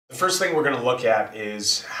The first thing we're going to look at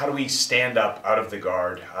is how do we stand up out of the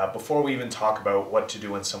guard before we even talk about what to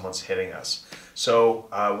do when someone's hitting us. So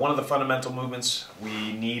one of the fundamental movements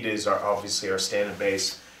we need is obviously our stand and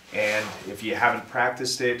base, and if you haven't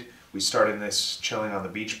practiced it, we start in this chilling on the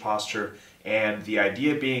beach posture, and the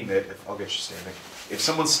idea being that, I'll get you standing, if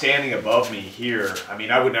someone's standing above me here, I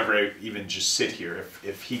mean I would never even just sit here.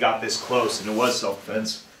 If he got this close and it was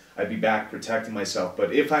self-defense, I'd be back protecting myself,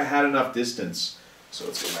 but if I had enough distance, so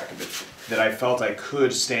let's go back a bit, that I felt I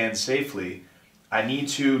could stand safely, I need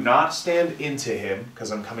to not stand into him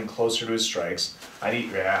because I'm coming closer to his strikes. I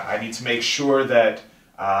need to make sure that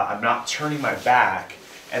I'm not turning my back,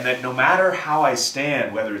 and that no matter how I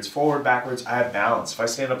stand, whether it's forward, backwards, I have balance. If I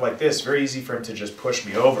stand up like this, very easy for him to just push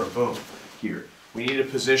me over, boom, here. We need a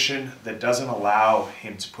position that doesn't allow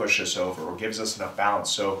him to push us over or gives us enough balance.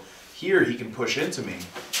 So here he can push into me.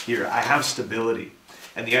 Here I have stability.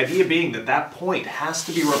 And the idea being that that point has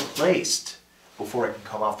to be replaced before it can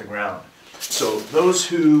come off the ground. So those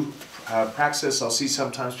who practice this, I'll see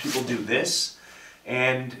sometimes people do this,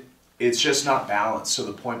 and it's just not balanced. So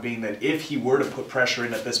the point being that if he were to put pressure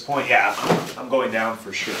in at this point, yeah, I'm going down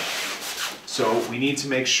for sure. So we need to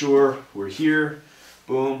make sure we're here,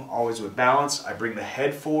 boom, always with balance. I bring the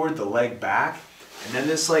head forward, the leg back, and then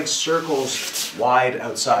this leg circles wide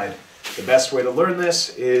outside. The best way to learn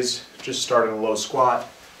this is just start in a low squat,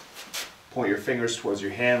 point your fingers towards your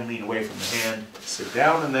hand, lean away from the hand, sit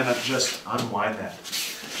down, and then just unwind that.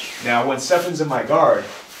 Now when Stefan's in my guard,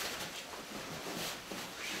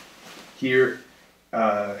 here,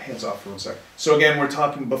 hands off for 1 second. So again, we're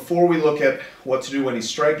talking, before we look at what to do when he's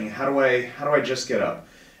striking, how do I just get up?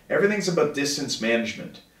 Everything's about distance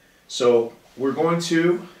management. So we're going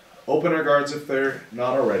to open our guards if they're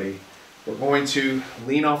not already. We're going to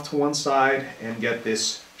lean off to one side and get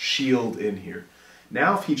this shield in here.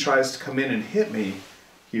 Now if he tries to come in and hit me,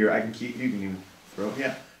 here I can keep, you can even throw,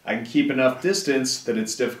 yeah, I can keep enough distance that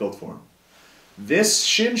it's difficult for him. This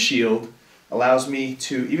shin shield allows me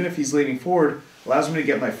to, even if he's leaning forward, allows me to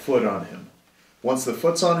get my foot on him. Once the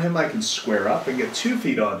foot's on him, I can square up and get 2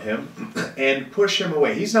 feet on him and push him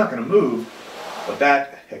away. He's not going to move, but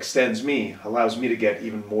that extends me, allows me to get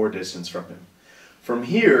even more distance from him. From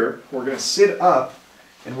here, we're going to sit up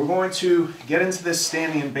and we're going to get into this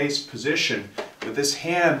standing and base position with this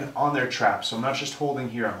hand on their trap. So I'm not just holding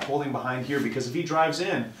here, I'm holding behind here, because if he drives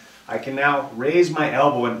in, I can now raise my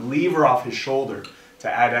elbow and lever off his shoulder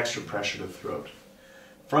to add extra pressure to the throat.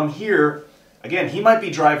 From here, again, he might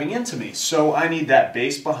be driving into me, so I need that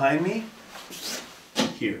base behind me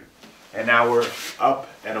here. And now we're up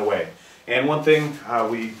and away. And one thing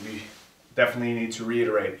we definitely need to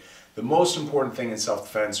reiterate, the most important thing in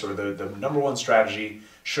self-defense, or the number one strategy,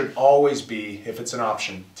 should always be, if it's an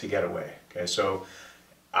option, to get away. Okay, so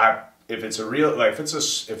if it's a real, like if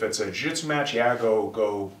it's a jiu-jitsu match, yeah,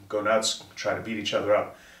 go nuts, try to beat each other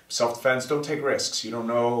up. Self-defense, don't take risks. You don't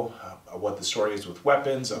know what the story is with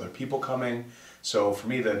weapons, other people coming. So for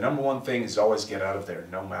me, the number one thing is always get out of there,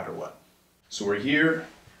 no matter what. So we're here.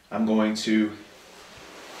 I'm going to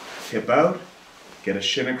hip out, get a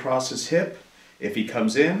shin across his hip. If he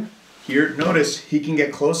comes in, here, notice he can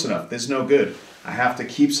get close enough. This is no good. I have to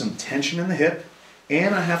keep some tension in the hip,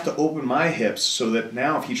 and I have to open my hips so that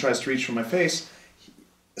now if he tries to reach for my face,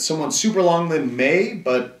 someone super long limb may,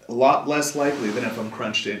 but a lot less likely than if I'm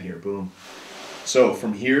crunched in here. Boom. So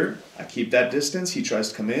from here, I keep that distance. He tries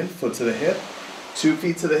to come in, foot to the hip, 2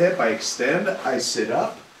 feet to the hip. I extend, I sit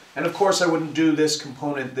up. And of course, I wouldn't do this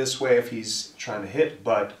component this way if he's trying to hit,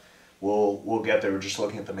 but we'll get there. We're just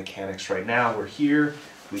looking at the mechanics right now. We're here,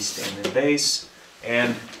 we stand in base,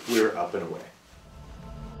 and we're up and away.